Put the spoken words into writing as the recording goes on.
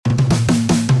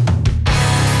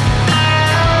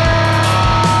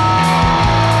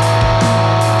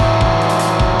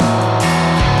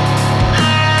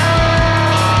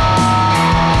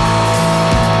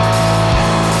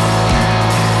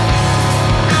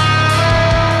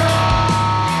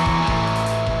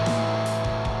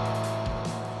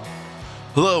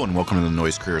Hello and welcome to the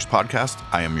Noise Creators Podcast.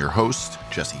 I am your host,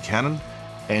 Jesse Cannon,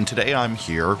 and today I'm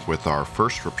here with our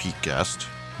first repeat guest,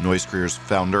 Noise Creators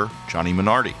founder, Johnny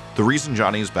Minardi. The reason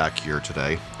Johnny is back here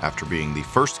today, after being the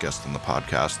first guest on the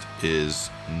podcast, is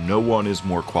no one is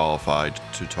more qualified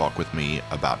to talk with me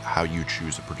about how you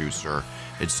choose a producer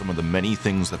and some of the many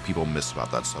things that people miss about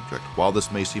that subject. While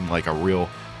this may seem like a real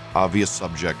obvious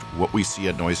subject, what we see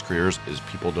at Noise Creators is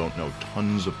people don't know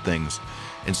tons of things,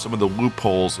 and some of the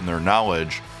loopholes in their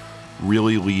knowledge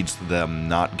really leads to them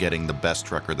not getting the best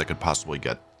record they could possibly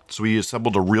get. So we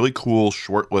assembled a really cool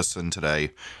short listen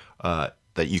today that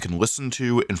you can listen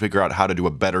to and figure out how to do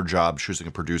a better job choosing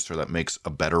a producer that makes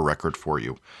a better record for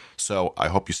you. So I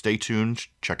hope you stay tuned,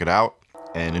 check it out,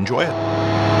 and enjoy it.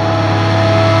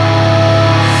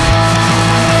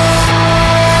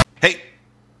 Hey!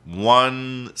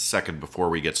 1 second before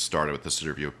we get started with this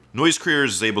interview. Noise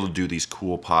Creators is able to do these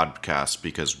cool podcasts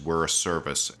because we're a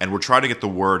service, and we're trying to get the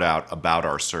word out about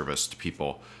our service to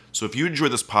people. So if you enjoy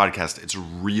this podcast, it's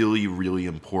really, really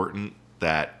important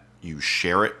that you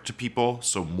share it to people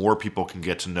so more people can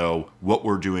get to know what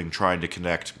we're doing, trying to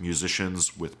connect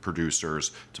musicians with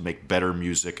producers to make better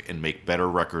music and make better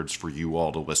records for you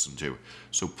all to listen to.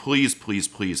 So please, please,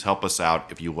 please help us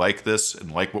out. If you like this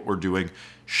and like what we're doing,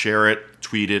 share it,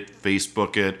 tweet it,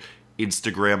 Facebook it,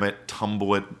 Instagram it,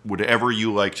 Tumblr it, whatever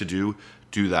you like to do,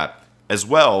 do that. As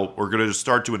well, we're going to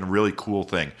start doing a really cool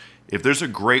thing. If there's a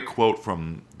great quote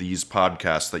from these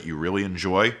podcasts that you really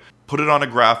enjoy, put it on a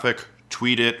graphic,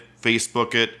 tweet it,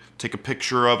 Facebook it, take a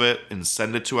picture of it, and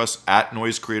send it to us at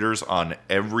Noise Creators on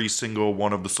every single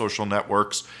one of the social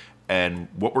networks. And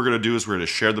what we're going to do is we're going to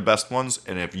share the best ones.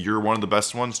 And if you're one of the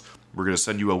best ones, we're going to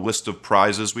send you a list of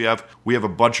prizes we have. We have a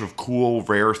bunch of cool,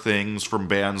 rare things from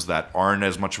bands that aren't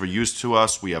as much of a use to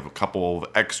us. We have a couple of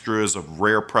extras of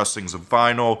rare pressings of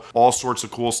vinyl, all sorts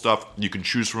of cool stuff. You can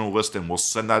choose from a list, and we'll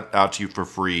send that out to you for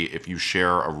free if you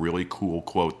share a really cool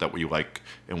quote that we like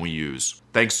and we use.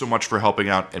 Thanks so much for helping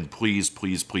out, and please,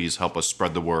 please, please help us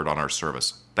spread the word on our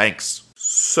service. Thanks.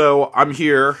 So I'm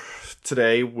here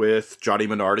today with Johnny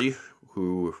Minardi,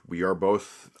 who we are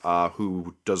both,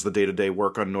 who does the day-to-day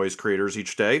work on Noise Creators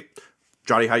each day.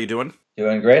 Johnny, how you doing?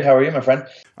 Doing great. How are you, my friend?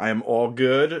 I am all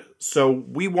good. So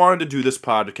we wanted to do this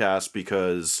podcast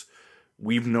because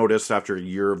we've noticed after a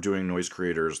year of doing Noise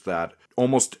Creators that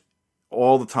almost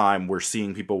all the time we're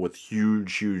seeing people with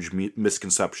huge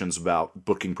misconceptions about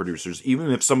booking producers.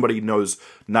 Even if somebody knows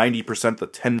 90%, the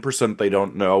 10% they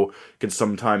don't know can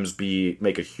sometimes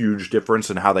make a huge difference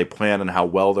in how they plan and how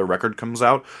well their record comes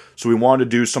out. So we wanted to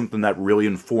do something that really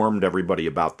informed everybody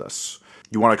about this.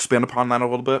 You want to expand upon that a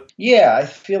little bit? Yeah, I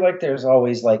feel like there's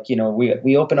always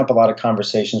we open up a lot of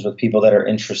conversations with people that are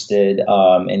interested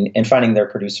in finding their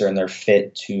producer and their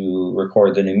fit to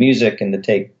record the new music and to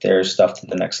take their stuff to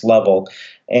the next level.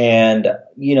 And,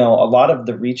 a lot of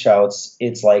the reach outs,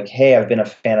 it's like, hey, I've been a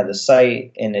fan of the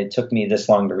site and it took me this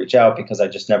long to reach out because I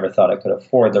just never thought I could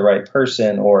afford the right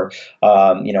person, or,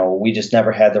 we just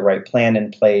never had the right plan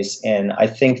in place. And I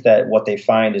think that what they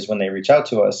find is when they reach out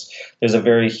to us, there's a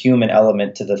very human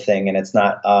element to the thing. And it's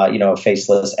not, a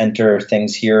faceless enter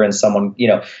things here and someone,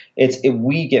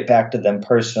 we get back to them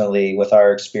personally with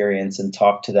our experience and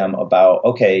talk to them about,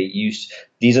 okay,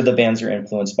 these are the bands you're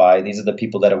influenced by. These are the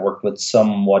people that have worked with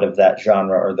somewhat of that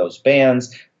genre or those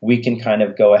bands. We can kind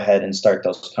of go ahead and start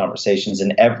those conversations.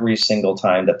 And every single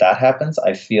time that happens,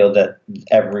 I feel that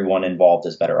everyone involved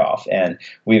is better off. And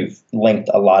we've linked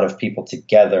a lot of people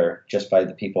together just by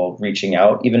the people reaching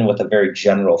out, even with a very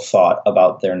general thought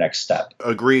about their next step.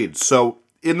 Agreed. So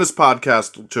in this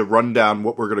podcast, to run down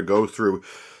what we're going to go through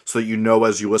so that you know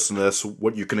as you listen to this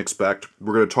what you can expect,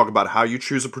 we're going to talk about how you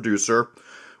choose a producer.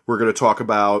 We're going to talk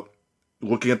about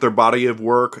looking at their body of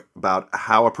work, about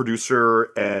how a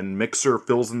producer and mixer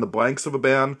fills in the blanks of a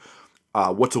band,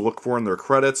 what to look for in their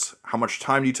credits, how much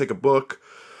time do you take a book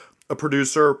a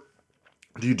producer,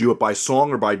 do you do it by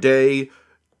song or by day,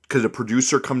 could a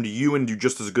producer come to you and do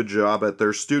just as good job at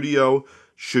their studio,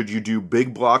 should you do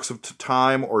big blocks of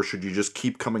time or should you just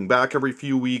keep coming back every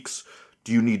few weeks,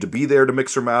 do you need to be there to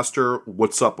mix or master?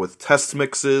 What's up with test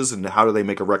mixes and how do they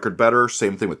make a record better?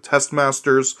 Same thing with test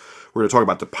masters. We're going to talk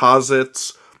about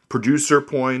deposits, producer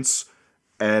points,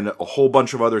 and a whole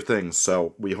bunch of other things.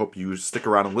 So we hope you stick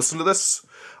around and listen to this.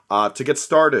 To get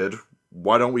started,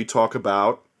 why don't we talk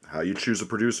about how you choose a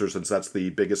producer, since that's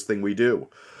the biggest thing we do.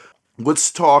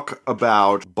 Let's talk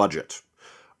about budget.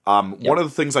 One of the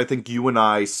things I think you and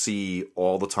I see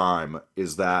all the time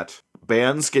is that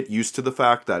bands get used to the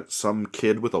fact that some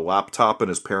kid with a laptop in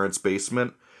his parents'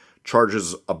 basement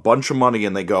charges a bunch of money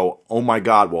and they go, oh my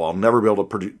God, well, I'll never be able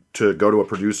to go to a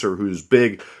producer who's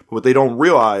big. But what they don't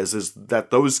realize is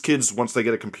that those kids, once they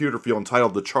get a computer, feel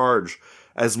entitled to charge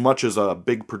as much as a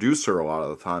big producer a lot of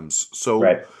the times. So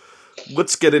Right.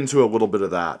 let's get into a little bit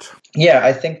of that. Yeah,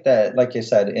 I think that, like you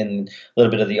said, in a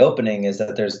little bit of the opening, is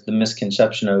that there's the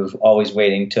misconception of always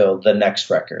waiting till the next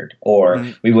record, or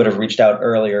we would have reached out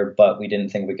earlier, but we didn't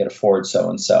think we could afford so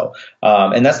and so.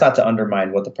 And that's not to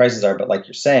undermine what the prices are, but like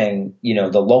you're saying,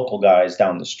 the local guys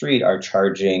down the street are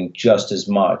charging just as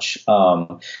much.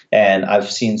 And I've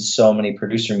seen so many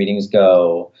producer meetings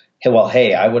go,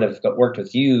 hey, I would have worked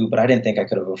with you, but I didn't think I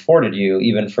could have afforded you.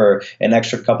 Even for an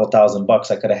extra couple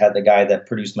 $1,000, I could have had the guy that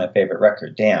produced my favorite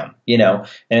record. Damn, And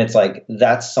it's like,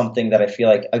 that's something that I feel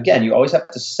like, again, you always have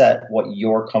to set what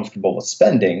you're comfortable with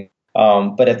spending.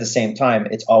 But at the same time,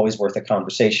 it's always worth a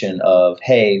conversation of,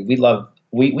 hey,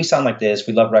 we sound like this.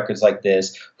 We love records like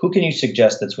this. Who can you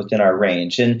suggest that's within our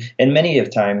range? And many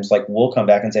of times, like, we'll come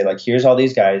back and say, like, here's all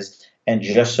these guys. And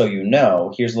just so you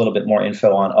know, here's a little bit more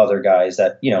info on other guys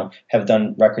that, have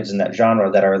done records in that genre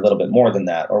that are a little bit more than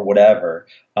that or whatever.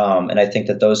 And I think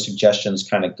that those suggestions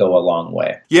kind of go a long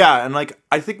way. Yeah. And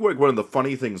I think one of the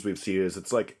funny things we've seen is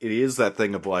it is that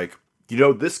thing of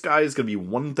this guy is going to be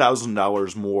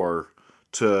 $1,000 more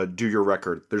to do your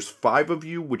record. There's 5 of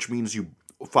you, which means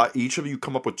each of you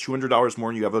come up with $200 more,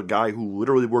 and you have a guy who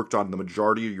literally worked on the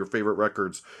majority of your favorite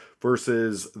records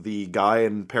versus the guy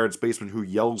in parents' basement who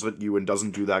yells at you and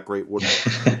doesn't do that great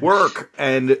work.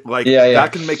 And that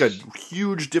can make a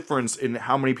huge difference in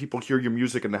how many people hear your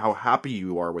music and how happy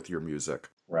you are with your music.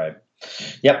 Right.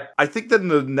 Yep. I think that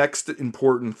the next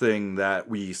important thing that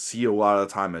we see a lot of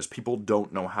the time is people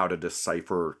don't know how to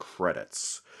decipher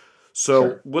credits.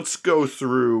 So let's go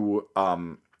through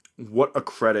what a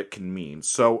credit can mean.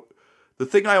 So the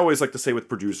thing I always like to say with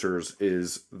producers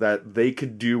is that they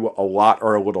could do a lot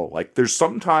or a little. There's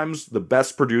sometimes the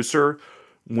best producer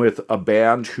with a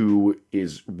band who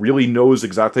really knows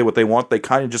exactly what they want. They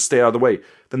kind of just stay out of the way.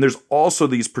 Then there's also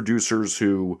these producers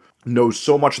who know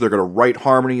so much. They're going to write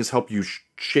harmonies, help you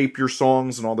shape your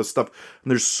songs and all this stuff.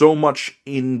 And there's so much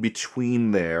in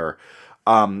between there.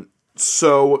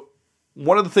 So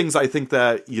one of the things I think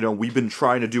that, we've been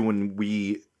trying to do when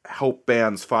we help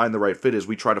bands find the right fit is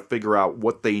we try to figure out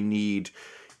what they need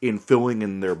in filling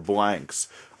in their blanks.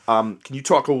 Can you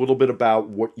talk a little bit about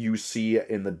what you see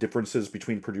in the differences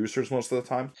between producers most of the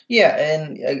time? Yeah,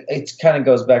 and it kind of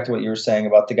goes back to what you were saying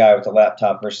about the guy with the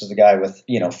laptop versus the guy with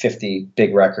 50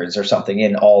 big records or something,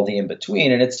 and all the in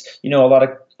between. And it's a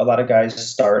lot of guys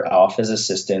start off as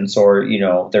assistants, or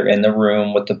they're in the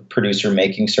room with the producer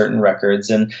making certain records,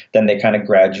 and then they kind of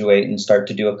graduate and start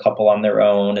to do a couple on their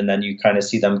own, and then you kind of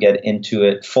see them get into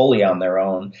it fully on their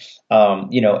own.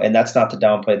 And that's not to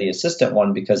downplay the assistant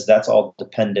one, because that's all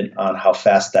dependent on how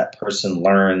fast that person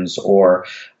learns, or,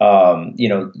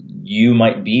 you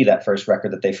might be that first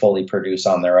record that they fully produce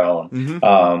on their own.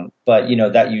 Mm-hmm.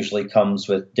 But that usually comes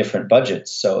with different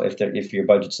budgets. So if your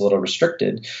budget's a little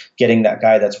restricted, getting that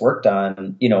guy that's worked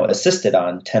on, assisted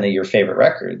on 10 of your favorite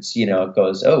records, it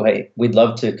goes, oh, hey, we'd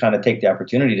love to kind of take the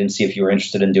opportunity and see if you were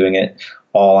interested in doing it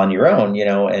all on your own,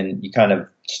 and you kind of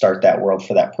start that world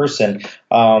for that person.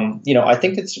 I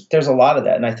think there's a lot of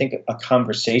that. And I think a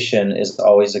conversation is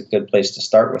always a good place to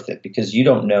start with it, because you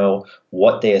don't know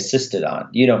what they assisted on.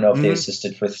 You don't know if they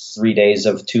assisted for 3 days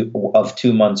of 2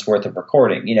 months worth of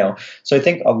recording, So I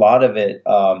think a lot of it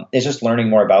is just learning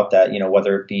more about that,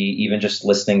 whether it be even just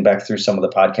listening back through some of the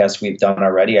podcasts we've done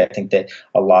already. I think that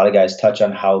a lot of guys touch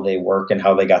on how they work and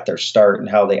how they got their start and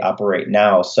how they operate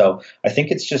now. So I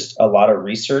think it's just a lot of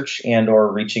research and or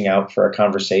reaching out for a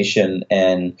conversation.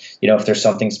 And, if there's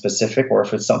something specific or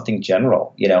if it's something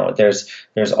general,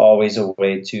 there's always a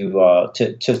way to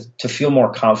feel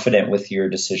more confident with your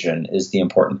decision is the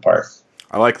important part.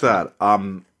 I like that.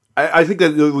 I think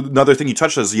that another thing you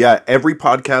touched on is, every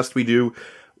podcast we do,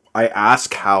 I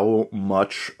ask how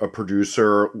much a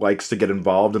producer likes to get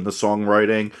involved in the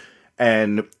songwriting,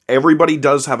 and everybody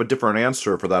does have a different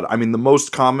answer for that. I mean, the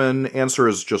most common answer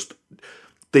is just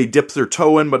they dip their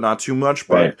toe in, but not too much.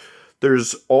 But right.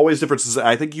 There's always differences.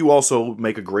 I think you also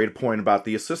make a great point about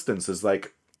the assistants. Is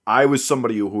I was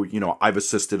somebody who, I've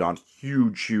assisted on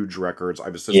huge records.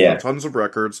 I've assisted on tons of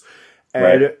records.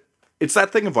 And it's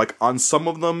that thing of on some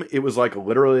of them, it was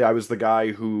literally I was the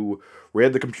guy who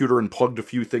ran the computer and plugged a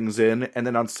few things in. And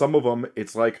then on some of them,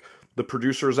 it's the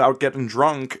producer's out getting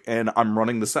drunk and I'm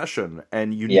running the session.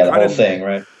 And the whole thing,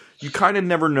 right? You kind of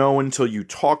never know until you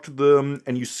talk to them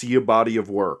and you see a body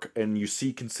of work and you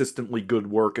see consistently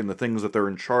good work in the things that they're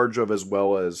in charge of, as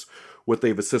well as what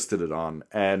they've assisted it on.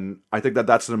 And I think that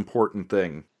that's an important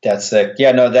thing. That's sick.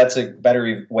 Yeah, no, that's a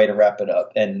better way to wrap it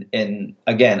up. And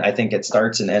again, I think it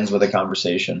starts and ends with a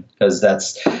conversation, because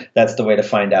that's the way to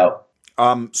find out.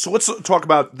 So let's talk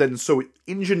about then. So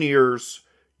engineers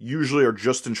usually are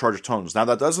just in charge of tones. Now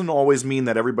that doesn't always mean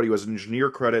that everybody who has engineer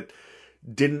credit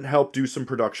didn't help do some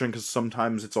production, because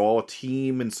sometimes it's all a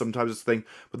team and sometimes it's a thing.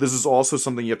 But this is also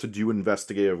something you have to do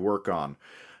investigative work on.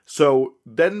 So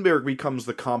then there becomes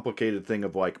the complicated thing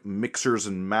of like mixers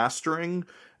and mastering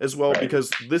as well, Right.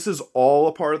 because this is all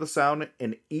a part of the sound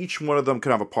and each one of them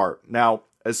can have a part. Now,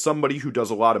 as somebody who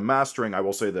does a lot of mastering, I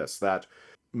will say this, that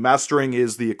mastering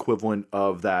is the equivalent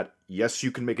of that. Yes,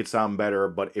 you can make it sound better,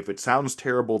 but if it sounds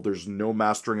terrible, there's no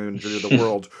mastering engineer in the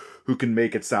world who can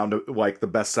make it sound like the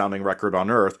best sounding record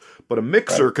on earth. But a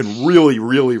mixer Right. can really,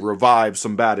 really revive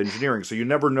some bad engineering. So you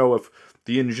never know if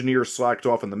the engineer slacked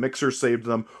off and the mixer saved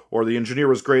them, or the engineer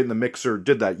was great and the mixer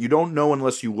did that. You don't know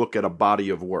unless you look at a body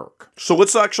of work. So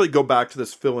let's actually go back to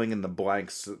this filling in the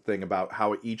blanks thing about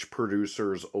how each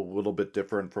producer is a little bit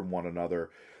different from one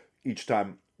another each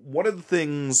time. One of the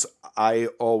things I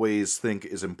always think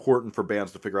is important for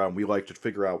bands to figure out, and we like to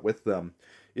figure out with them,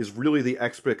 is really the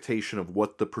expectation of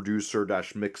what the producer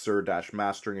dash mixer dash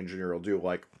mastering engineer will do.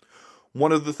 Like,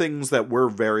 one of the things that we're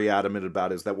very adamant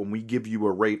about is that when we give you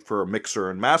a rate for a mixer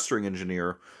and mastering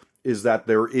engineer, is that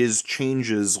there is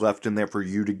changes left in there for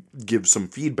you to give some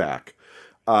feedback,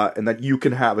 and that you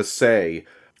can have a say.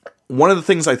 One of the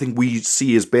things I think we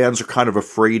see is bands are kind of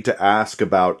afraid to ask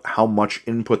about how much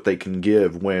input they can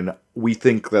give, when we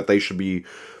think that they should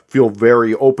feel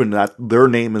very open that their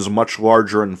name is much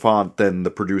larger in font than the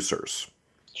producers.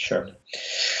 Sure.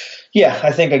 Yeah,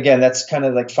 I think again that's kind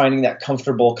of like finding that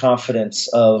comfortable confidence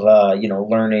of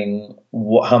learning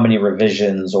how many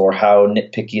revisions or how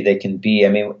nitpicky they can be. I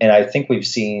mean, and I think we've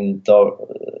seen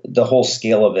the whole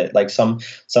scale of it. Like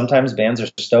sometimes bands are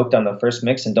stoked on the first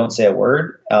mix and don't say a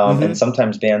word, and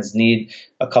sometimes bands need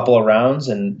a couple of rounds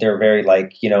and they're very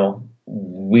like,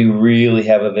 we really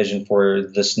have a vision for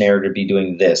the snare to be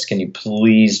doing this. Can you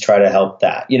please try to help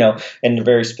that? And they're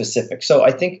very specific. So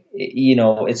I think,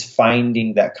 it's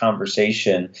finding that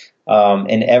conversation.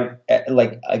 Again,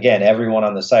 everyone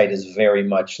on the site is very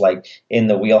much like in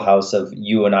the wheelhouse of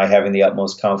you and I having the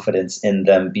utmost confidence in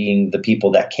them being the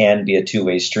people that can be a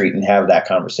two-way street and have that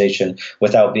conversation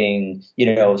without being,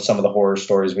 some of the horror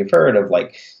stories we've heard of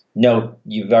like, no,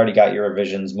 you've already got your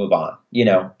revisions, move on,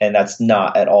 and that's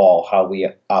not at all how we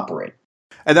operate.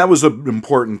 And that was an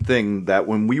important thing, that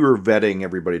when we were vetting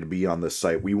everybody to be on this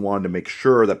site, we wanted to make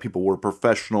sure that people were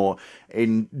professional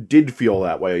and did feel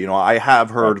that way. I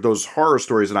have heard those horror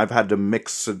stories, and I've had to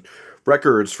mix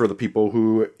records for the people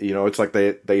who, it's like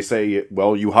they say,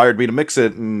 well, you hired me to mix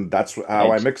it, and that's how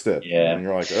I mixed it. Yeah. And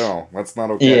you're like, oh, that's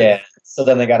not okay. Yeah. So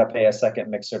then they got to pay a second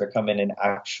mixer to come in and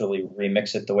actually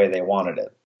remix it the way they wanted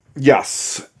it.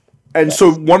 Yes. And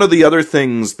so one of the other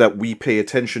things that we pay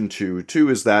attention to, too,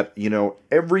 is that,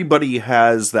 everybody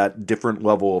has that different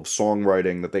level of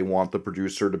songwriting that they want the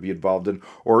producer to be involved in.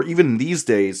 Or even these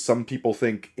days, some people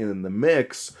think in the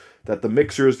mix that the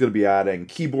mixer is going to be adding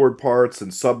keyboard parts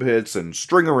and subhits and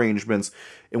string arrangements.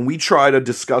 And we try to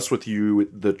discuss with you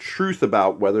the truth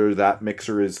about whether that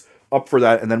mixer is up for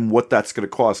that and then what that's going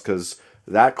to cost, because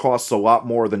that costs a lot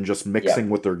more than just mixing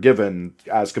what they're given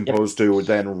as opposed to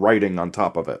then writing on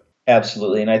top of it.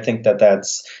 Absolutely. And I think that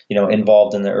that's,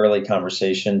 involved in the early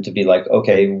conversation to be like,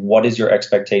 okay, what is your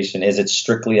expectation? Is it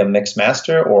strictly a mix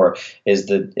master, or is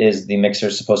the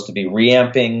mixer supposed to be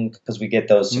reamping? Because we get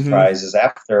those surprises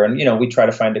after. And, we try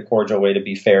to find a cordial way to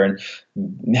be fair and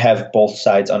have both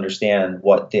sides understand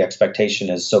what the expectation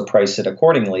is. So price it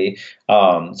accordingly.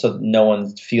 So no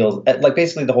one feels like,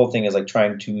 basically the whole thing is like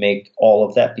trying to make all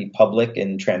of that be public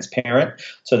and transparent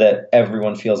so that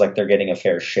everyone feels like they're getting a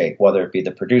fair shake, whether it be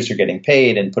the producer getting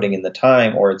paid and putting in the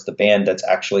time, or it's the band that's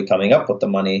actually coming up with the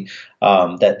money,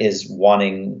 that is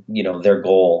wanting, their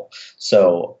goal.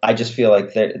 So I just feel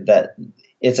like that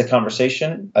it's a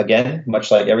conversation, again,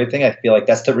 much like everything. I feel like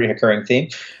that's the recurring theme.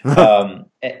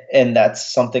 And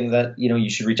that's something that, you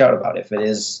should reach out about.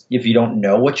 If you don't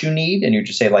know what you need and you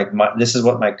just say like, this is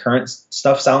what my current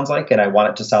stuff sounds like, and I want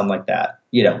it to sound like that,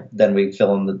 then we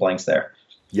fill in the blanks there.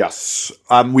 Yes.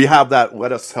 We have that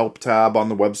Let Us Help tab on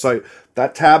the website.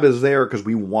 That tab is there because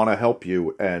we want to help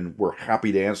you, and we're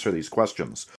happy to answer these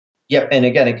questions. Yep. And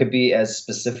again, it could be as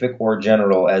specific or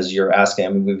general as you're asking. I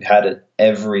mean, we've had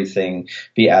everything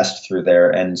be asked through there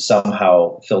and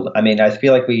somehow filled. I mean, I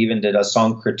feel like we even did a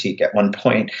song critique at one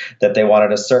point that they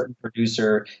wanted a certain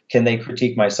producer. Can they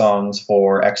critique my songs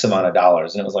for X amount of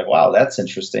dollars? And it was like, wow, that's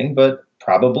interesting, but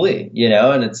probably,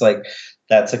 and it's like,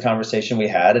 that's a conversation we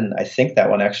had, and I think that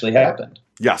one actually happened.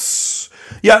 Yes.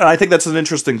 Yeah, and I think that's an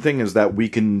interesting thing is that we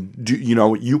can do,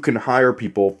 you can hire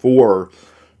people for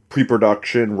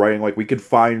pre-production writing, like we could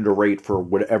find a rate for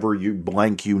whatever you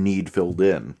need filled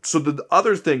in. So the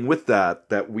other thing with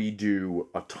that we do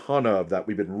a ton of, that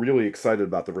we've been really excited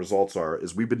about the results are,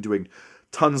 is we've been doing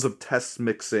tons of test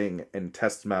mixing and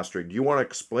test mastering. Do you want to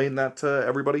explain that to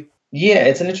everybody? Yeah,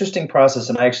 it's an interesting process,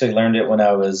 and I actually learned it when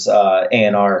I was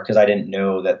A&R because I didn't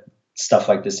know that stuff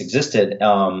like this existed.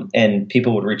 And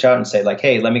people would reach out and say like,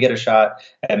 "Hey, let me get a shot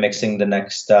at mixing the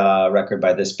next record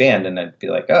by this band," and I'd be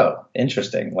like, "Oh,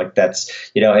 interesting." Like that's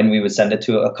and we would send it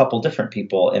to a couple different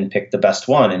people and pick the best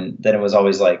one, and then it was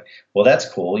always like, "Well, that's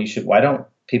cool. You should. Why don't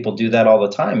people do that all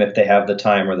the time if they have the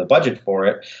time or the budget for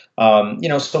it?"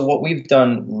 So what we've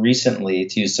done recently,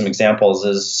 to use some examples,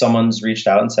 is someone's reached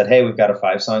out and said, "Hey, we've got a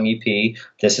 5-song EP.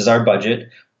 This is our budget.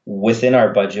 Within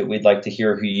our budget, we'd like to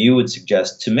hear who you would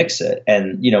suggest to mix it."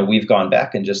 And, we've gone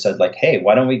back and just said like, "Hey,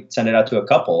 why don't we send it out to a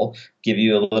couple, give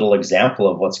you a little example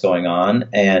of what's going on.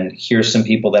 And here's some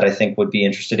people that I think would be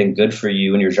interested in good for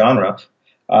you and your genre."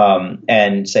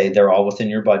 And say they're all within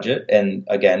your budget. And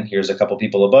again, here's a couple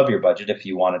people above your budget if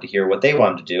you wanted to hear what they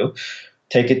wanted to do.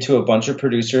 Take it to a bunch of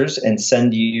producers and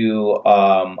send you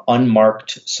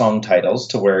unmarked song titles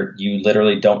to where you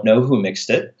literally don't know who mixed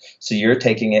it. So you're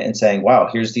taking it and saying, "Wow,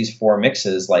 here's these 4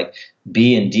 mixes. Like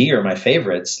B and D are my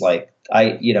favorites. Like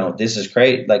this is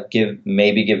great. Like give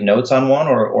notes on one,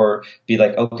 or be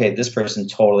like, okay, this person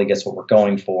totally gets what we're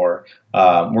going for.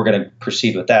 We're going to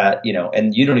proceed with that,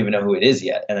 and you don't even know who it is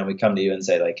yet. And then we come to you and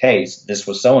say like, "Hey, this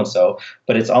was so-and-so,"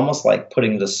 but it's almost like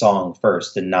putting the song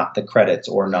first and not the credits,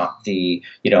 or not the,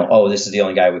 "Oh, this is the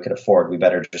only guy we could afford. We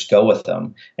better just go with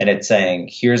them." And it's saying,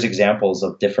 here's examples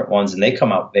of different ones, and they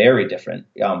come out very different.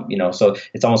 So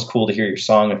it's almost cool to hear your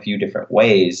song a few different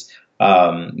ways.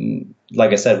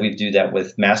 Like I said, we do that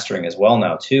with mastering as well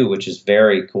now too, which is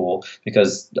very cool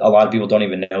because a lot of people don't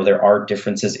even know there are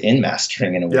differences in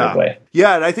mastering in a weird way.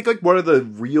 Yeah, and I think like one of the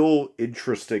real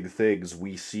interesting things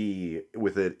we see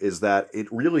with it is that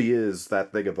it really is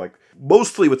that thing of like,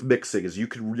 mostly with mixing, is you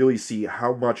can really see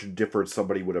how much different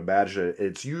somebody would imagine it.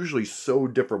 It's usually so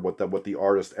different what the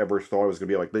artist ever thought it was going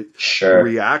to be. Like the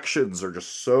reactions are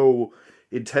just so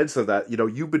intense of that.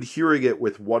 You've been hearing it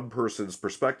with one person's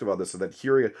perspective on this, and then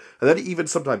hearing it, and then even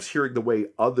sometimes hearing the way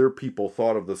other people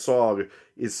thought of the song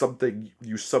is something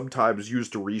you sometimes use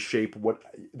to reshape with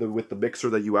the mixer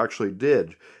that you actually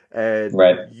did and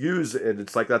use. And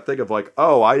it's like that thing of like,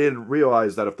 "Oh, I didn't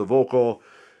realize that if the vocal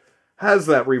has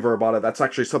that reverb on it, that's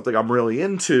actually something I'm really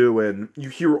into," and you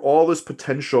hear all this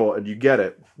potential and you get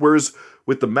it. Whereas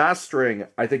with the mastering,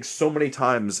 I think so many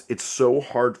times it's so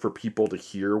hard for people to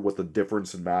hear what the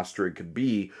difference in mastering could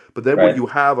be. But then when you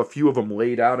have a few of them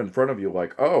laid out in front of you,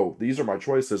 like, "Oh, these are my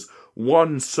choices,"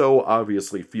 one so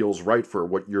obviously feels right for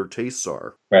what your tastes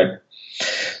are. Right.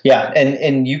 Yeah,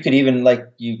 and you could even, like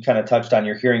you kind of touched on,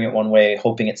 you're hearing it one way,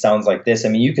 hoping it sounds like this. I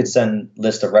mean, you could send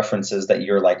list of references that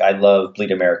you're like, "I love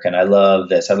Bleed American, I love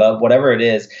this, I love whatever it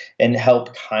is," and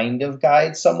help kind of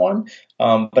guide someone.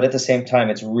 But at the same time,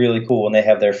 it's really cool when they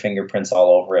have their fingerprints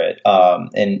all over it.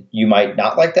 And you might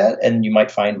not like that, and you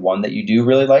might find one that you do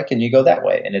really like, and you go that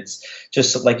way. And it's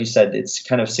just like you said, it's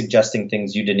kind of suggesting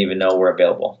things you didn't even know were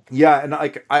available. Yeah, and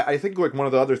I think like one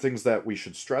of the other things that we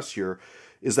should stress here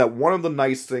is that one of the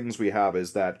nice things we have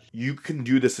is that you can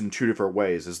do this in 2 different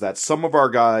ways. Is that some of our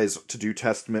guys to do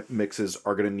test mixes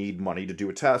are going to need money to do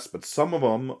a test, but some of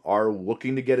them are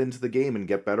looking to get into the game and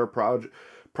get better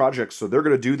projects, so they're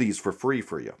going to do these for free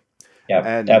for you. Yeah,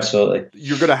 and absolutely.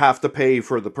 You're going to have to pay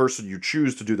for the person you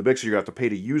choose to do the mix. You're going to have to pay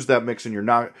to use that mix, and you're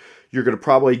going to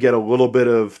probably get a little bit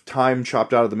of time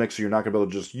chopped out of the mixer. You're not going to be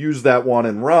able to just use that one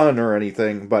and run or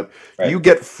anything, but you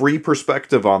get free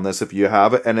perspective on this if you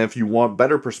have it. And if you want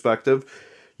better perspective,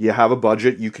 you have a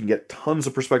budget, you can get tons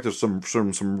of perspectives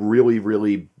from some really,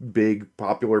 really big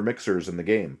popular mixers in the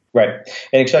game. Right.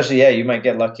 And especially, you might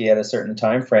get lucky at a certain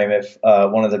time frame if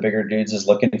one of the bigger dudes is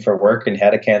looking for work and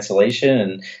had a cancellation,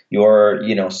 and your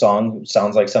song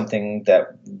sounds like something that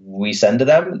we send to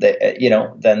them,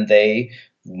 then they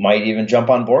might even jump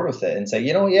on board with it and say,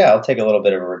 I'll take a little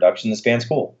bit of a reduction. This band's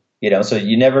cool. So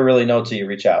you never really know till you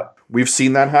reach out. We've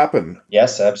seen that happen.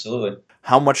 Yes, absolutely.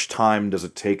 How much time does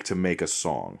it take to make a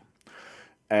song?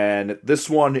 And this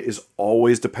one is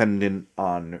always dependent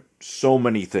on so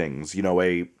many things.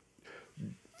 A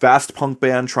fast punk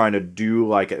band trying to do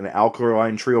like an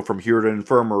Alkaline Trio from Here to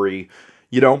Infirmary,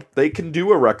 they can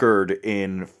do a record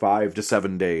in 5 to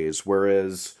 7 days.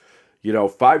 Whereas,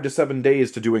 5 to 7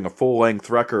 days to doing a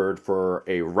full-length record for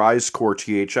a Rise Core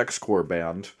THX Core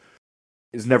band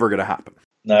is never going to happen.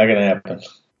 Not gonna happen.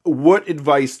 What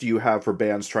advice do you have for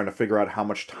bands trying to figure out how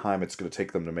much time it's going to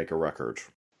take them to make a record?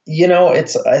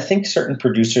 I think certain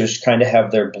producers kind of have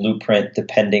their blueprint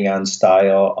depending on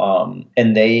style.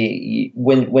 And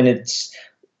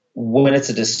when it's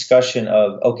a discussion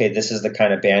of, okay, this is the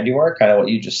kind of band you are, kind of what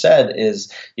you just said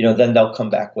is, then they'll come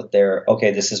back with their,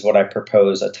 okay, this is what I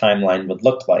propose a timeline would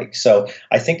look like. So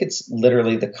I think it's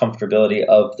literally the comfortability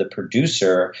of the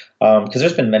producer. Because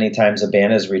there's been many times a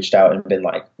band has reached out and been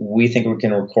like, we think we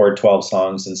can record 12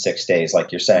 songs in 6 days,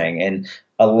 like you're saying. And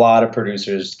a lot of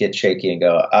producers get shaky and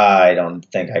go, I don't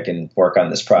think I can work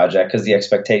on this project because the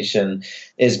expectation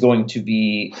is going to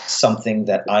be something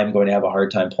that I'm going to have a hard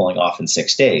time pulling off in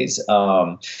 6 days.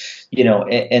 And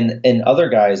other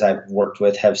guys I've worked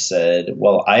with have said,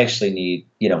 well, I actually need,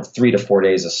 3 to 4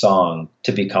 days a song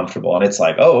to be comfortable. And it's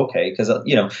like, oh, okay. Because,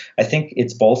 I think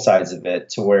it's both sides of it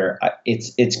to where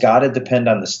it's got to depend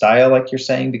on the style, like you're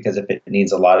saying, because if it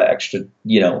needs a lot of extra,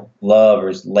 love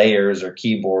or layers or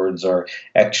keyboards or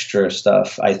extra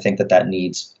stuff, I think that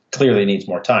clearly needs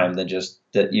more time than just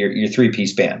your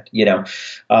 3-piece band,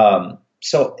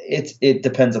 So it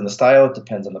depends on the style. It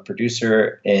depends on the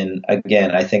producer. And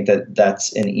again, I think that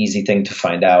that's an easy thing to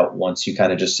find out once you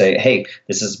kind of just say, hey,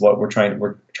 this is what we're trying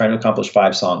to accomplish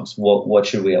 5 songs. Well, what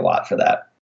should we allot for that?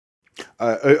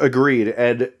 Agreed.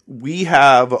 And we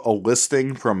have a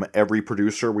listing from every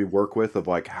producer we work with of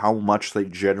like how much they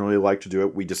generally like to do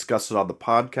it. We discuss it on the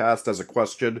podcast as a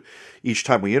question each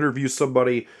time we interview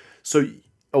somebody. So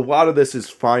a lot of this is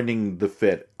finding the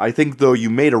fit. I think, though, you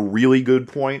made a really good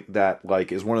point that,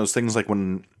 like, is one of those things, like,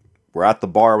 when we're at the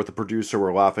bar with the producer,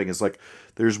 we're laughing, is, like,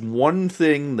 there's one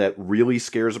thing that really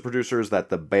scares a producer is that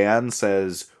the band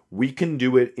says, we can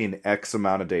do it in X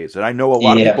amount of days. And I know a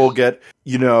lot of people get,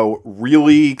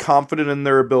 really confident in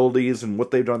their abilities and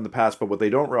what they've done in the past, but what they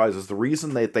don't realize is the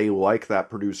reason that they like that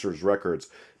producer's records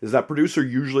is that producer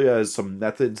usually has some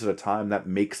methods at a time that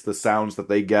makes the sounds that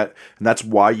they get, and that's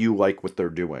why you like what they're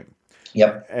doing.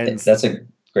 Yep, and that's a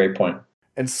great point.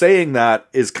 And saying that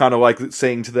is kind of like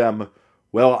saying to them,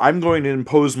 well, I'm going to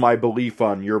impose my belief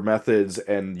on your methods,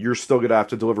 and you're still going to have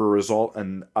to deliver a result.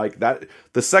 And like that,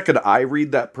 the second I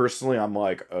read that personally, I'm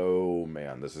like, oh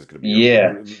man, this is going to be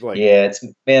it's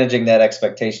managing that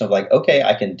expectation of like, okay,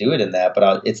 I can do it in that,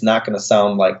 but it's not going to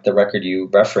sound like the record you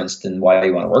referenced and why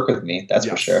you want to work with me. That's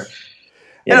for sure.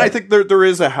 And I think there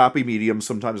is a happy medium.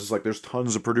 Sometimes it's like there's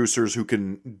tons of producers who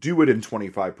can do it in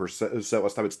 25%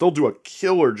 less time and still do a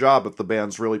killer job if the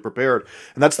band's really prepared.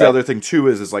 And that's the other thing too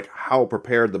is like how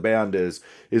prepared the band is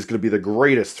going to be the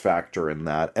greatest factor in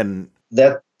that. And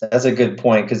that's a good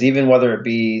point, because even whether it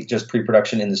be just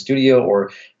pre-production in the studio or,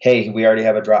 hey, we already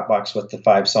have a Dropbox with the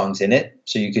 5 songs in it,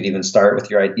 so you could even start with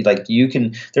your idea. Like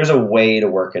there's a way to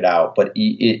work it out, but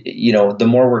the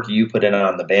more work you put in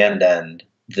on the band end,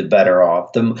 the better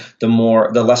off,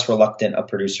 the less reluctant a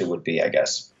producer would be, I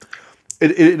guess.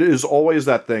 It is always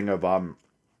that thing of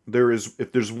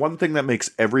if there's one thing that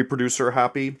makes every producer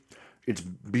happy, it's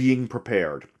being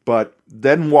prepared. But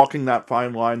then walking that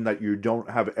fine line that you don't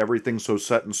have everything so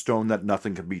set in stone that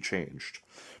nothing can be changed.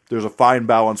 There's a fine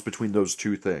balance between those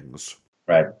two things.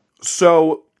 Right.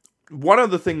 So one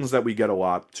of the things that we get a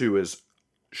lot too is,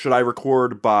 should I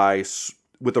record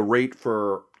with a rate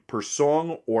per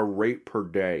song or rate per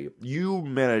day? You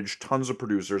manage tons of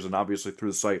producers, and obviously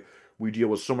through the site we deal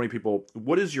with so many people.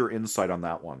 What is your insight on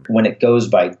that one? When it goes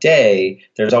by day,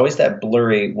 there's always that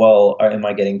blurry, well, am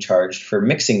I getting charged for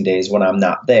mixing days when I'm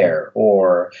not there?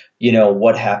 Or,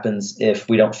 what happens if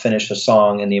we don't finish a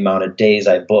song in the amount of days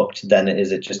I booked? Then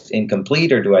is it just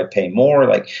incomplete, or do I pay more?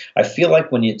 Like, I feel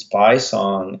like when it's by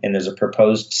song and there's a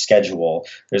proposed schedule,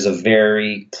 there's a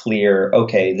very clear,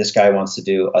 okay, this guy wants to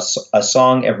do a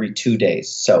song every 2 days.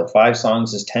 So 5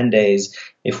 songs is 10 days.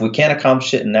 If we can't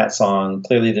accomplish it in that song,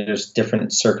 clearly there's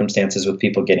different circumstances with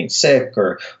people getting sick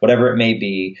or whatever it may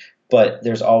be. But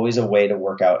there's always a way to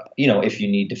work out, if you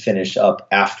need to finish up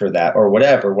after that or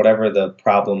whatever the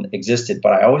problem existed.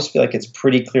 But I always feel like it's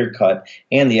pretty clear cut,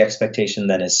 and the expectation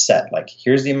then is set. Like,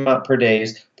 here's the amount per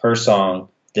days, per song.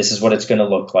 This is what it's going to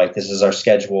look like. This is our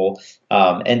schedule.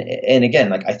 And again,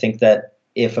 like, I think that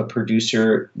if a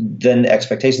producer, then the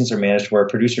expectations are managed where a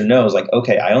producer knows, like,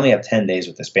 okay, I only have 10 days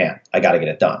with this band. I got to get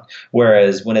it done.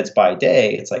 Whereas when it's by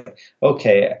day, it's like,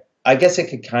 okay, I guess it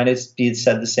could kind of be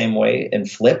said the same way and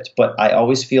flipped, but I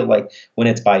always feel like when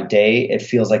it's by day, it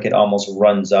feels like it almost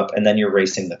runs up and then you're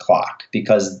racing the clock,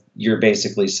 because you're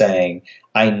basically saying,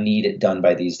 I need it done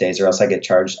by these days or else I get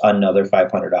charged another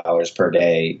 $500 per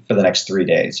day for the next 3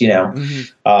 days,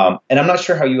 And I'm not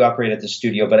sure how you operate at the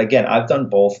studio, but again, I've done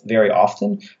both very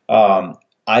often.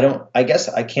 I guess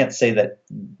I can't say that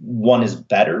one is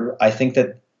better. I think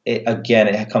that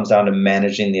it comes down to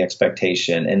managing the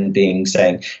expectation and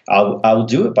saying, I'll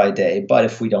do it by day, but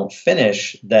if we don't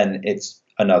finish, then it's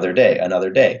another day.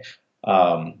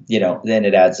 Then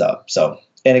it adds up. So,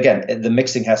 and again, the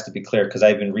mixing has to be clear, because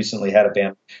I even recently had a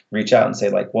band reach out and say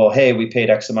like, well, hey, we paid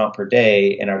X amount per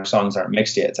day and our songs aren't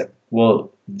mixed yet. It's like,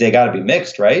 well, they got to be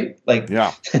mixed, right? Like,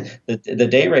 Yeah. the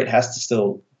day rate has to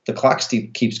still, the clock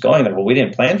keeps going. Like, well, we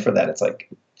didn't plan for that. It's like,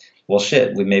 well,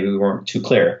 shit, maybe we weren't too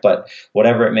clear, but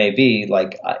whatever it may be,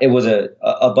 like, it was a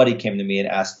buddy came to me and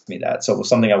asked me that. So it was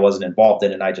something I wasn't involved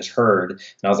in, and I just heard, and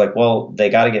I was like, well, they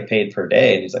got to get paid per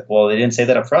day. And he's like, well, they didn't say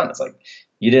that up front. It's like,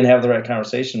 you didn't have the right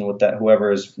conversation with that,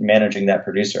 whoever is managing that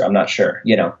producer. I'm not sure,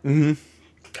 Mm-hmm.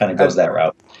 Kind of goes that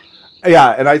route.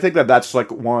 Yeah. And I think that's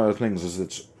like one of the things is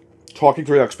it's talking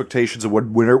through expectations, and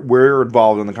when we're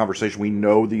involved in the conversation, we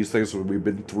know these things, we've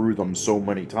been through them so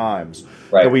many times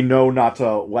that we know not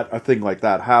to let a thing like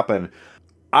that happen.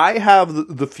 I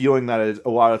have the feeling that a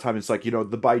lot of times it's like,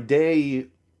 the by day,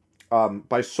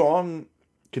 by song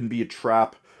can be a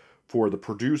trap for the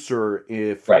producer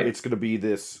if it's going to be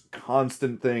this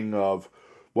constant thing of,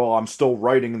 well, I'm still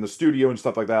writing in the studio and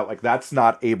stuff like that. Like, that's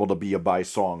not able to be a by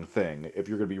song thing. If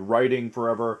you're going to be writing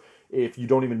forever, if you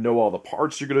don't even know all the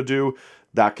parts you're going to do,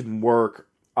 that can work.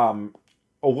 A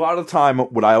lot of the time,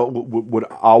 what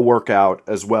I'll work out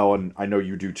as well, and I know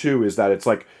you do too, is that it's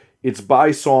like, it's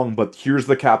by song, but here's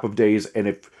the cap of days, and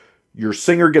if your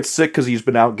singer gets sick because he's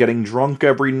been out getting drunk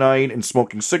every night and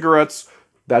smoking cigarettes,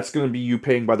 that's going to be you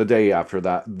paying by the day after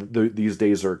that. These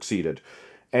days are exceeded.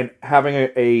 And having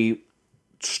a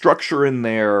structure in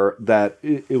there that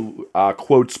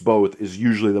quotes both is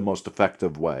usually the most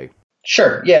effective way.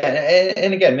 Sure. Yeah.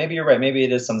 And again, maybe you're right. Maybe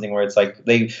it is something where it's like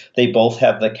they both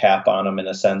have the cap on them in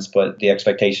a sense, but the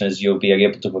expectation is you'll be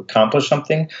able to accomplish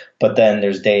something. But then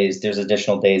there's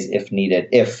additional days if needed,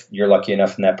 if you're lucky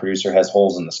enough and that producer has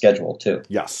holes in the schedule too.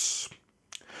 Yes.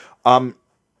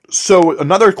 So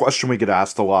another question we get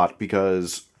asked a lot,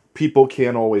 because people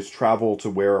can't always travel to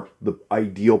where the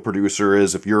ideal producer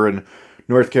is. If you're in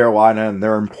North Carolina and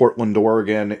they're in Portland,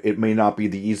 Oregon, it may not be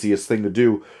the easiest thing to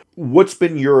do. What's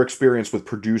been your experience with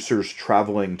producers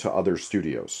traveling to other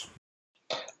studios?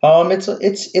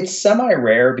 It's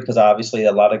semi-rare, because obviously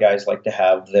a lot of guys like to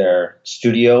have their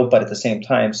studio, but at the same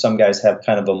time, some guys have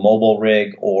kind of a mobile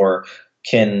rig or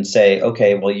can say,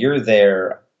 okay, well, you're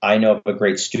there. I know of a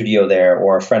great studio there,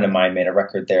 or a friend of mine made a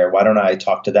record there. Why don't I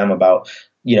talk to them about,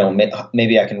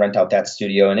 maybe I can rent out that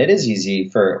studio. And it is easy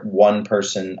for one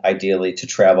person, ideally, to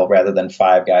travel rather than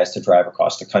five guys to drive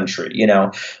across the country,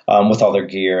 with all their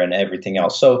gear and everything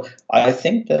else. So I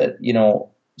think that,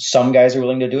 some guys are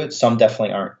willing to do it. Some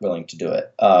definitely aren't willing to do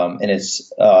it. And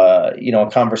it's, a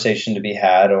conversation to be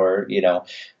had, or,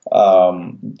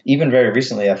 even very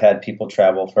recently, I've had people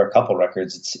travel for a couple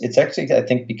records. It's actually, I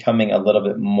think, becoming a little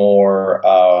bit more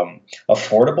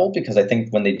affordable, because I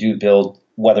think when they do build,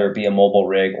 whether it be a mobile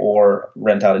rig or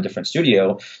rent out a different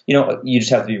studio, you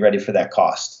just have to be ready for that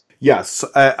cost. Yes.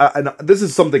 And this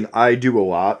is something I do a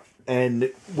lot.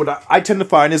 And what I tend to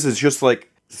find is just like,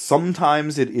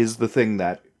 sometimes it is the thing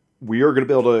that we are going to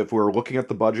be able to, if we're looking at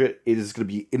the budget, it is going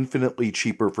to be infinitely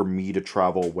cheaper for me to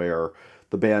travel where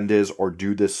the band is or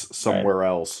do this somewhere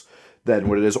else than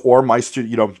what it is. Or my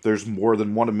studio, there's more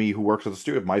than one of me who works at the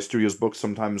studio. If my studio's booked,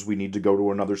 sometimes we need to go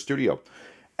to another studio.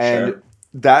 And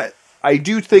that, I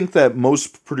do think that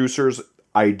most producers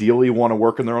ideally want to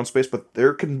work in their own space, but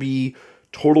there can be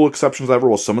total exceptions to that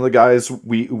rule. Some of the guys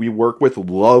we work with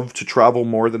love to travel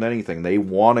more than anything. They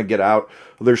want to get out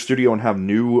of their studio and have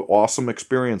new, awesome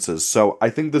experiences. So I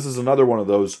think this is another one of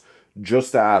those,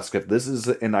 just ask. If this is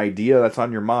an idea that's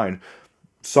on your mind,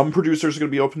 some producers are going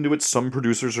to be open to it. Some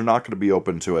producers are not going to be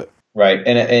open to it. Right.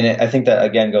 And I think that,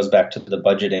 again, goes back to the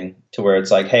budgeting, to where it's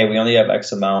like, hey, we only have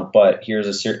X amount, but here's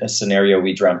a scenario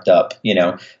we dreamt up,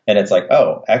 and it's like,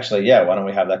 oh, actually, yeah, why don't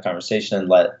we have that conversation and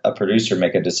let a producer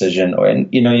make a decision?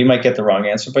 And, you might get the wrong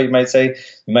answer, but you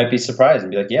might be surprised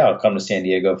and be like, yeah, I'll come to San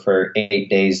Diego for 8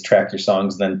 days, track your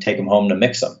songs, and then take them home to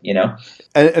mix them,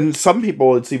 And some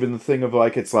people, it's even the thing of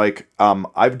like, it's like,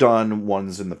 I've done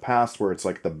ones in the past where it's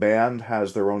like the band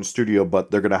has their own studio, but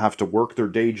they're going to have to work their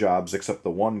day jobs, except the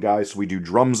one guy. So we do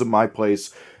drums at my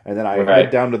place, and then I head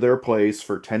down to their place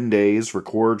for 10 days,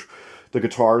 record the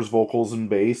guitars, vocals, and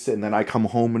bass, and then I come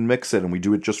home and mix it. And we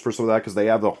do it just for some of that, because they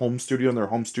have the home studio, and their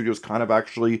home studio is kind of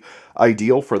actually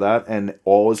ideal for that, and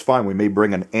all is fine. We may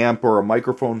bring an amp or a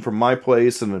microphone from my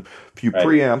place and a few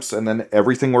preamps, and then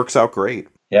everything works out great.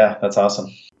 Yeah, that's awesome.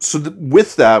 So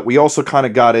with that, we also kind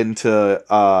of got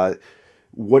into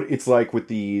what it's like with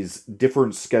these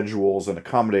different schedules and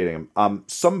accommodating them.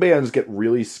 Some bands get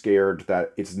really scared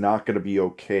that it's not going to be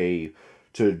okay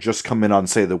to just come in on,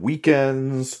 say, the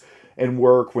weekends and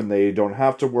work when they don't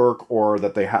have to work, or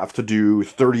that they have to do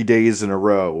 30 days in a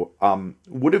row.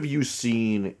 What have you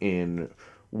seen in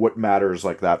what matters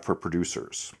like that for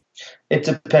producers? It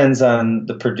depends on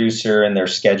the producer and their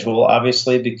schedule,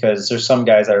 obviously, because there's some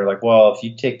guys that are like, well, if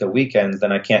you take the weekends,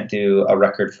 then I can't do a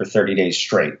record for 30 days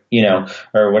straight,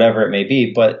 or whatever it may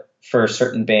be. But for a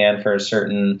certain band, for a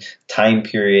certain time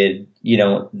period,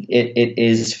 it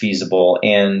is feasible.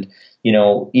 And,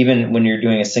 even when you're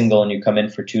doing a single and you come in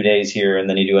for 2 days here and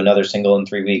then you do another single in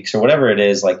 3 weeks or whatever it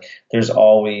is, like there's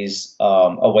always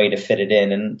a way to fit it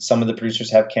in. And some of the producers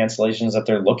have cancellations that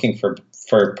they're looking for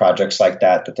projects like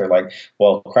that they're like,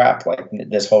 well, crap, like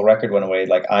this whole record went away.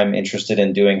 Like I'm interested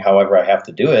in doing however I have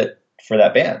to do it for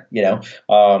that band.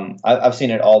 I've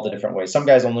seen it all the different ways. Some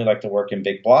guys only like to work in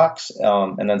big blocks.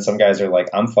 And then some guys are like,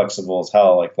 I'm flexible as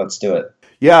hell. Like, let's do it.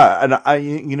 Yeah,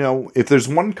 and if there's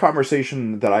one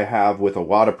conversation that I have with a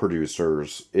lot of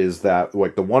producers is that,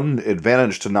 like, the one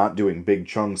advantage to not doing big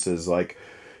chunks is, like,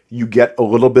 you get a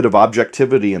little bit of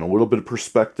objectivity and a little bit of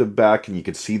perspective back, and you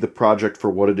can see the project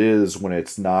for what it is when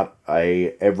it's not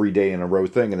a every day in a row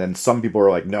thing. And then some people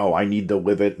are like, no, I need to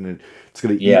live it, and it's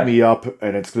going to eat me up,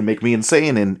 and it's going to make me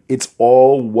insane. And it's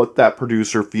all what that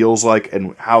producer feels like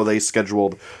and how they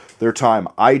scheduled their time.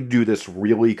 I do this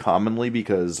really commonly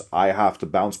because I have to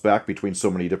bounce back between so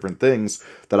many different things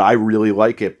that I really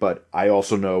like it, but I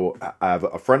also know I have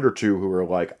a friend or two who are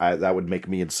like, that would make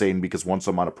me insane because once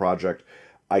I'm on a project,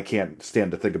 I can't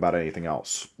stand to think about anything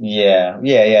else. Yeah.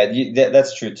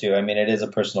 That's true too. I mean, it is a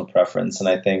personal preference. And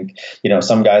I think,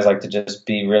 some guys like to just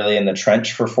be really in the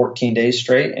trench for 14 days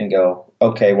straight and go,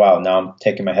 okay, wow, now I'm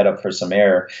taking my head up for some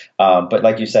air. But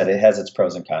like you said, it has its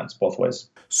pros and cons both ways.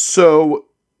 So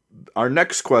our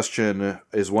next question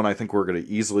is one I think we're going to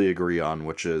easily agree on,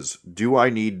 which is, do I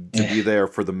need to be there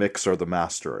for the mix or the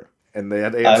master? And the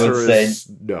answer is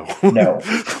no. No.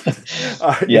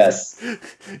 Yes.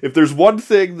 If there's one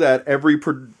thing that every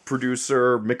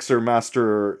producer, mixer,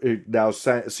 master now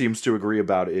seems to agree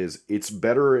about is it's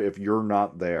better if you're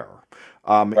not there.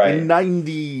 Right. In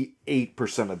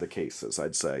 98% of the cases,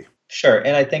 I'd say. Sure.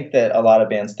 And I think that a lot of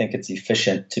bands think it's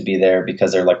efficient to be there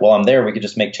because they're like, well, I'm there. We could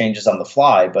just make changes on the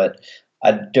fly. But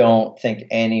I don't think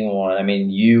anyone, I mean,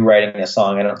 you writing a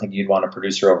song, I don't think you'd want a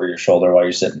producer over your shoulder while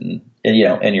you're sitting, in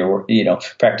your,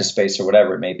 practice space or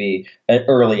whatever it may be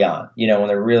early on, when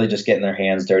they're really just getting their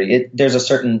hands dirty. There's a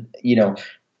certain,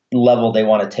 level they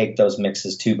want to take those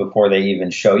mixes to before they even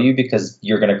show you, because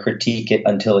you're going to critique it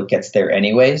until it gets there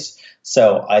anyways.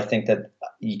 So I think that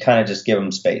you kind of just give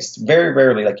them space. Very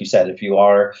rarely, like you said, if you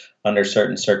are under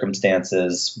certain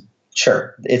circumstances,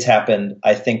 sure, it's happened.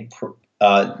 I think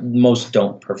most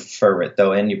don't prefer it,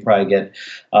 though, and you probably get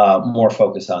more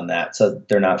focus on that, so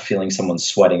they're not feeling someone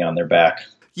sweating on their back.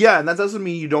 Yeah, and that doesn't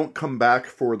mean you don't come back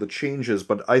for the changes,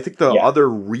 but I think the other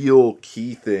real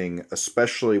key thing,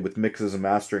 especially with mixes and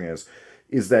mastering,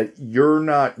 is that you're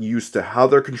not used to how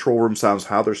their control room sounds,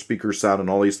 how their speakers sound, and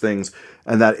all these things,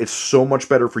 and that it's so much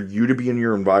better for you to be in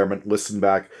your environment, listen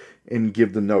back, and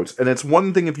give the notes. And it's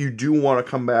one thing if you do want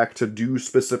to come back to do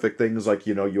specific things, like,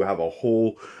 you have a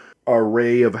whole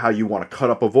array of how you want to cut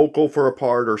up a vocal for a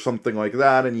part or something like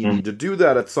that, and you need to do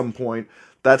that at some point.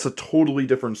 That's a totally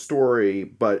different story,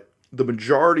 but the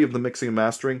majority of the mixing and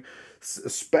mastering,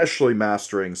 especially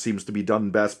mastering, seems to be done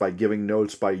best by giving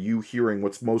notes, by you hearing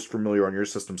what's most familiar on your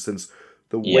system, since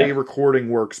the way recording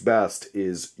works best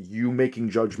is you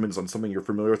making judgments on something you're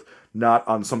familiar with, not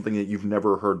on something that you've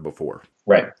never heard before.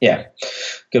 Right, yeah.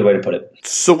 Good way to put it.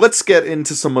 So let's get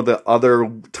into some of the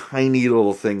other tiny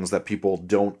little things that people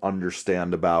don't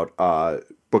understand about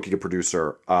booking a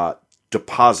producer.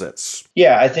 Deposits.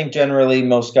 Yeah, I think generally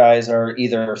most guys are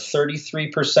either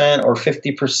 33% or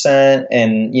 50%,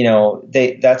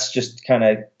 and that's just kind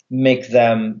of make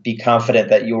them be confident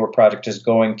that your project is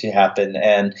going to happen,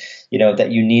 and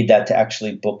that you need that to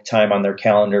actually book time on their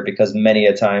calendar, because many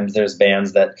a times there's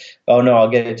bands that, oh no, I'll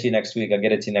get it to you next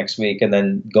week, and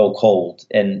then go cold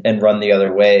and run the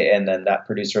other way, and then that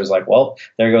producer is like, well,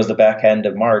 there goes the back end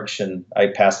of March, and I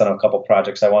passed on a couple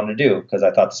projects I wanted to do because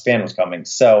I thought this band was coming.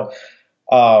 So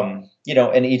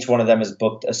and each one of them is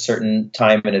booked a certain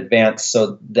time in advance.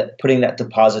 So that putting that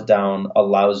deposit down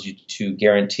allows you to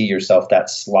guarantee yourself that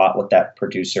slot with that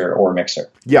producer or mixer.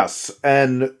 Yes.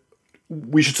 And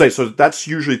we should say, so that's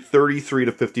usually 33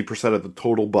 to 50% of the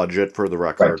total budget for the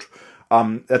record.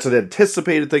 Right. That's an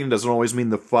anticipated thing. It doesn't always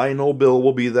mean the final bill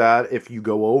will be that if you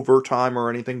go over time or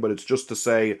anything, but it's just to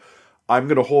say, I'm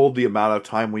going to hold the amount of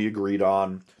time we agreed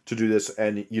on to do this,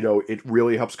 and it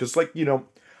really helps because,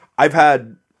 I've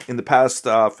had in the past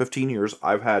 15 years,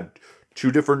 I've had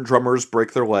 2 different drummers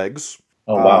break their legs.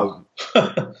 Oh wow!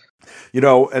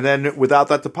 And then without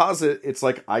that deposit, it's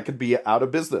like I could be out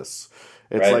of business.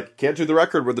 It's right. like can't do the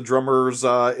record with the drummers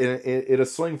in a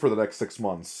sling for the next 6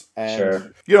 months.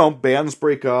 And sure. Bands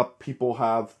break up, people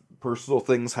have personal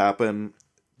things happen.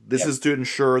 This is to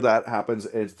ensure that happens,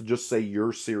 and it's to just say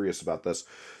you're serious about this.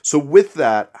 So with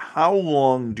that, how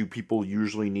long do people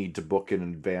usually need to book in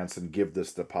advance and give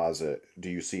this deposit, do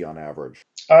you see on average?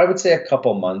 I would say a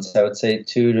couple months. I would say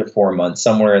 2 to 4 months,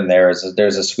 somewhere in there.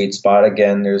 There's a sweet spot.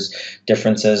 Again, there's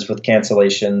differences with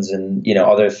cancellations and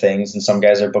other things, and some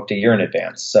guys are booked a year in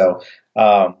advance. So,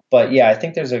 but yeah, I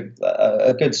think there's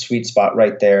a good sweet spot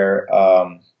right there.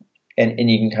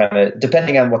 And you can kind of,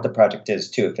 depending on what the project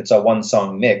is too. If it's a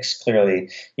 1-song mix,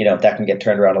 clearly, that can get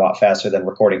turned around a lot faster than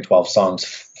recording 12 songs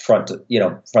front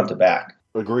to back.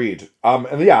 Agreed.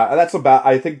 And yeah, that's about.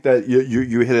 I think that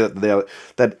you hit it there.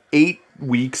 That 8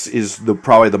 weeks is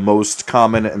probably the most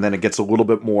common, and then it gets a little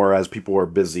bit more as people are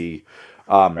busy.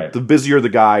 Right. The busier the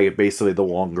guy, basically, the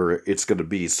longer it's going to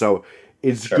be. So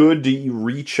it's good to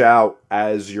reach out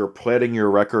as you're planning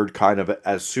your record kind of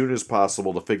as soon as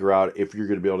possible to figure out if you're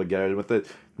going to be able to get in with it.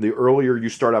 The earlier you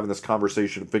start having this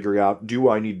conversation, figuring out, do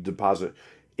I need to deposit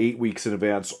 8 weeks in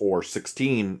advance or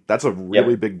 16? That's a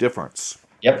really big difference.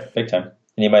 Yep, big time.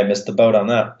 And you might miss the boat on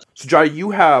that. So, Johnny, you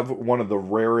have one of the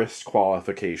rarest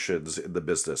qualifications in the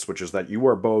business, which is that you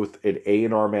are both an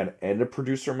A&R man and a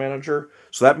producer manager.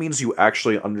 So that means you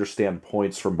actually understand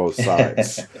points from both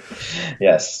sides.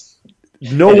 Yes.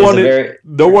 No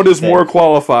one is more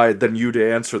qualified than you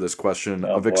to answer this question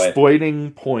of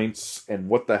explaining points and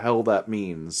what the hell that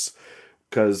means.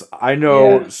 Because I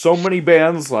know so many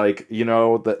bands,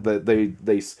 that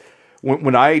they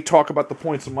when I talk about the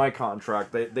points in my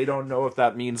contract, they don't know if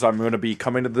that means I'm going to be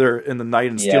coming to in the night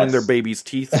and stealing their baby's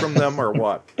teeth from them or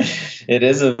what. It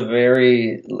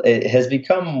has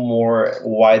become more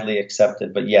widely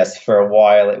accepted, but yes, for a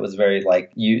while it was very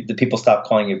the people stopped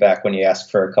calling you back when you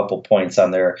asked for a couple points on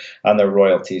their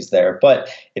royalties there. But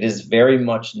it is very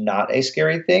much not a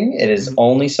scary thing. It is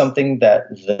only something that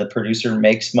the producer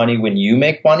makes money when you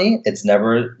make money. It's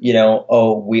never, we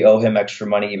owe him extra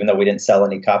money even though we didn't sell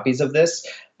any copies of this.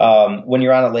 When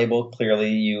you're on a label, clearly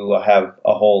you have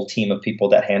a whole team of people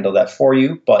that handle that for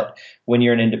you. But when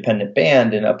you're an independent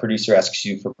band and a producer asks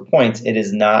you for points, it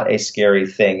is not a scary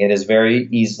thing. It is very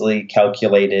easily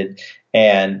calculated.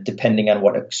 And depending on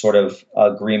what sort of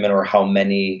agreement or how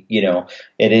many,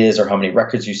 it is, or how many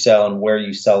records you sell and where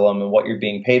you sell them and what you're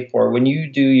being paid for, when you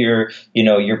do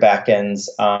your back ends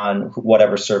on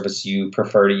whatever service you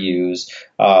prefer to use,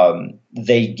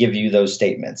 they give you those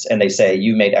statements and they say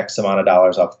you made X amount of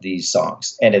dollars off of these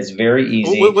songs, and it's very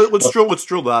easy. Well, let's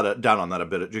drill down on that a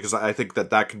bit, because I think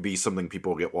that could be something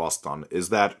people get lost on. Is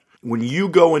that when you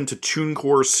go into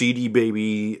TuneCore, CD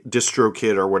Baby,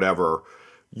 DistroKid, or whatever,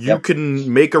 you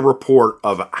can make a report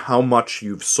of how much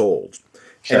you've sold.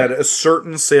 Sure. And at a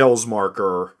certain sales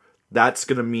marker, that's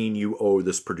going to mean you owe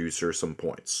this producer some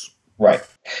points. Right.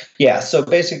 Yeah. So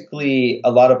basically,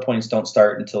 a lot of points don't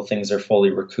start until things are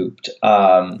fully recouped.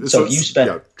 So if you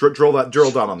spent drill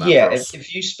down on that. Yeah.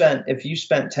 If you spent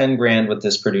 $10,000 with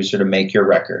this producer to make your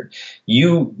record,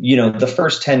 the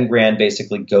first $10,000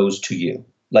 basically goes to you.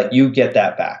 Like, you get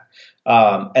that back.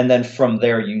 And then from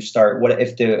there you start. What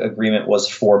if the agreement was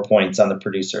 4 points on the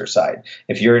producer side?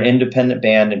 If you're an independent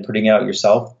band and putting it out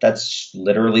yourself, that's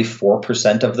literally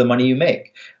 4% of the money you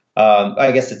make.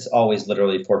 I guess it's always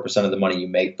literally 4% of the money you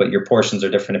make, but your portions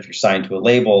are different if you're signed to a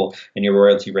label and your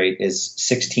royalty rate is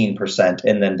 16%,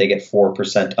 and then they get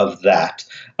 4% of that.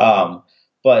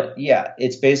 But yeah,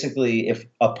 it's basically, if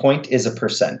a point is a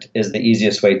percent, is the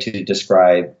easiest way to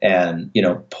describe and,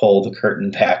 pull the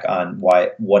curtain back on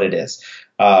what it is.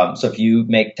 So if you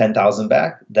make 10,000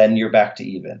 back, then you're back to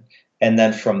even. And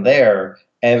then from there,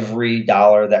 every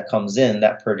dollar that comes in,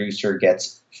 that producer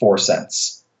gets 4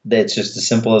 cents. It's just as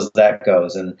simple as that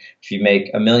goes. And if you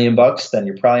make $1 million, then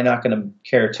you're probably not going to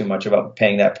care too much about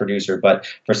paying that producer. But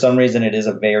for some reason, it is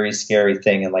a very scary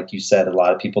thing. And like you said, a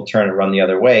lot of people turn and run the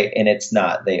other way, and it's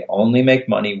not. They only make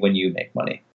money when you make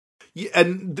money. Yeah,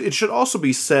 and it should also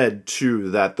be said,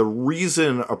 too, that the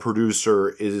reason a producer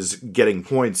is getting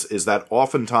points is that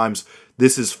oftentimes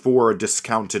this is for a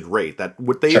discounted rate. That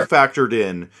what they factored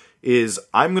in is,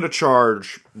 I'm going to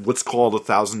charge, let's call it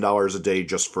 $1,000 a day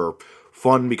just for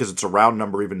fun, because it's a round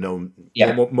number, even though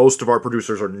most of our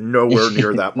producers are nowhere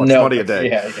near that much money a day.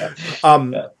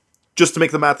 just to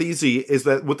make the math easy, is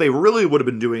that what they really would have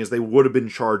been doing is they would have been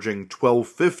charging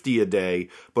 $12.50 a day.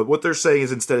 But what they're saying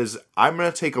is instead is, I'm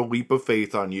going to take a leap of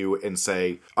faith on you and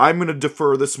say, I'm going to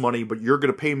defer this money, but you're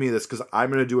going to pay me this because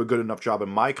I'm going to do a good enough job,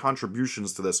 and my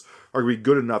contributions to this are going to be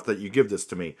good enough that you give this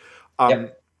to me.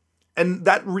 And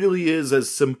that really is as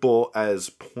simple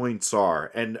as points are.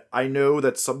 And I know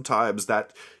that sometimes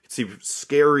that seems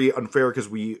scary, unfair, because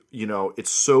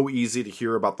it's so easy to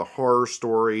hear about the horror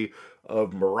story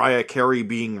of Mariah Carey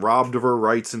being robbed of her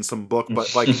rights in some book.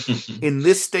 But like in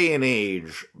this day and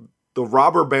age, the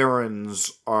robber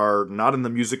barons are not in the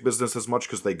music business as much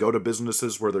because they go to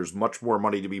businesses where there's much more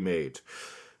money to be made.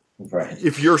 Right.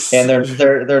 And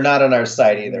they're not on our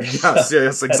site either.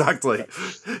 Yes, exactly.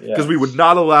 Because we would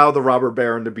not allow the robber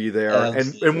baron to be there.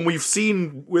 And we've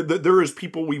seen there is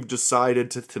people we've decided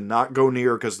to not go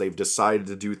near because they've decided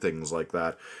to do things like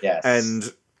that. Yes.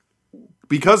 And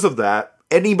because of that,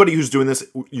 anybody who's doing this,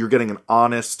 you're getting an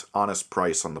honest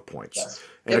price on the points.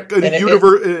 Yes. And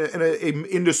an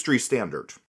industry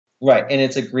standard. Right, and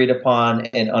it's agreed upon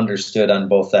and understood on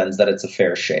both ends that it's a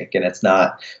fair shake and it's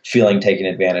not feeling taken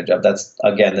advantage of. That's,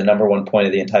 again, the number one point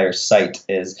of the entire site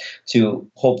is to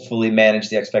hopefully manage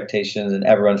the expectations and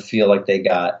everyone feel like they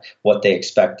got what they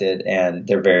expected and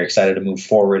they're very excited to move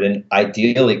forward and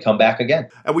ideally come back again.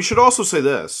 And we should also say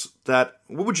this, that,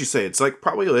 what would you say? It's like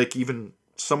probably like even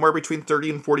somewhere between 30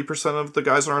 and 40% of the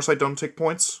guys on our site don't take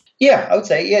points? Yeah, I would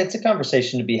say, it's a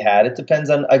conversation to be had. It depends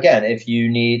on, again, if you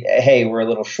need, hey, we're a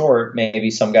little short,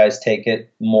 maybe some guys take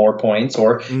it more points,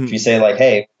 or if you say like,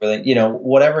 hey, really,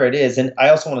 whatever it is. And I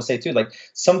also want to say too, like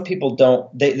some people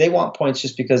they want points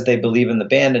just because they believe in the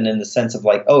band and in the sense of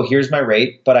like, oh, here's my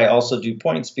rate, but I also do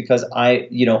points because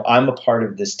I'm a part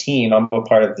of this team. I'm a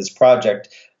part of this project.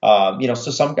 So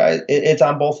some guys, it's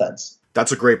on both ends.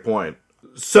 That's a great point.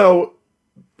 So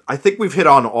I think we've hit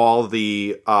on all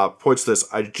the points to this.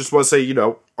 I just want to say,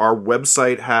 our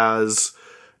website has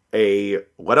a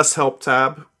Let Us Help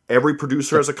tab. Every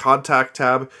producer has a contact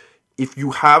tab. If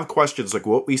you have questions, like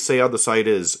what we say on the site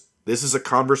is, this is a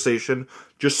conversation.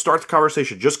 Just start the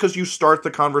conversation. Just because you start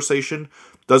the conversation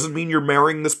doesn't mean you're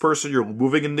marrying this person. You're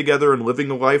moving in together and living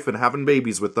a life and having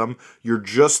babies with them. You're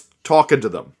just talking to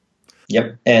them.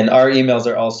 Yep. And our emails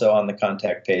are also on the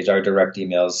contact page, our direct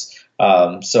emails.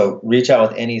 So reach out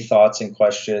with any thoughts and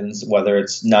questions, whether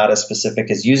it's not as specific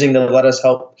as using the Let Us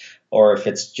Help, or if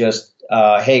it's just,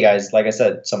 hey guys, like I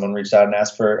said, someone reached out and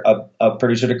asked for a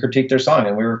producer to critique their song,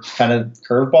 and we were kind of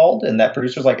curveballed, and that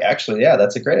producer's like, actually, yeah,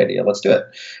 that's a great idea. Let's do it.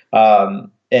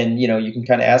 And you can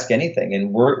kind of ask anything,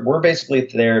 and we're basically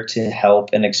there to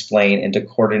help and explain and to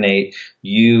coordinate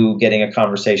you getting a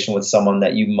conversation with someone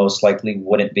that you most likely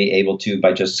wouldn't be able to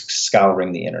by just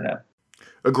scouring the internet.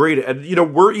 Agreed. And,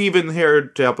 we're even here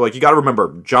to help. Like, you got to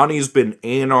remember, Johnny's been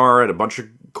A&R at a bunch of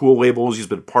cool labels. He's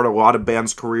been part of a lot of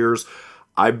bands' careers.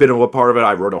 I've been a part of it.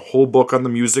 I wrote a whole book on the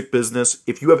music business.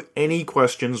 If you have any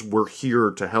questions, we're here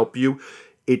to help you.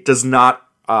 It does not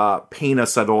pain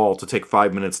us at all to take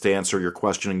 5 minutes to answer your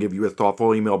question and give you a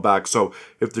thoughtful email back. So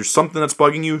if there's something that's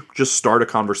bugging you, just start a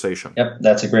conversation. Yep,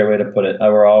 that's a great way to put it.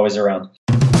 We're always around.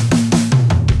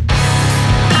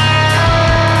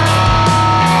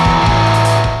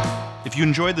 If you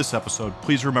enjoyed this episode,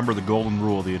 please remember the golden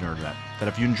rule of the internet, that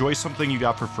if you enjoy something you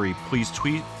got for free, please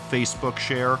tweet, Facebook,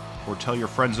 share, or tell your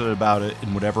friends about it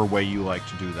in whatever way you like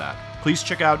to do that. Please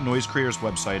check out Noise Creator's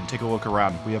website and take a look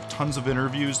around. We have tons of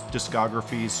interviews,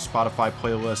 discographies, Spotify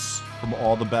playlists from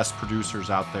all the best producers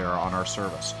out there on our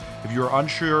service. If you're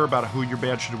unsure about who your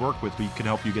band should work with, we can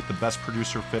help you get the best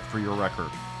producer fit for your record.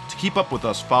 To keep up with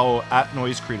us, follow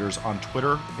 @Noise Creators on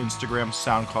Twitter, Instagram,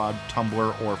 SoundCloud,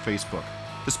 Tumblr, or Facebook.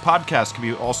 This podcast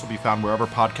can also be found wherever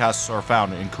podcasts are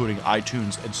found, including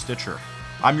iTunes and Stitcher.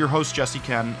 I'm your host, Jesse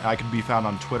Cannon. I can be found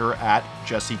on Twitter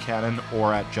 @JesseCannon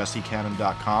or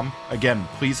 @jessecannon.com. Again,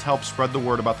 please help spread the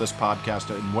word about this podcast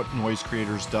and what Noise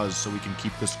Creators does so we can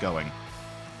keep this going.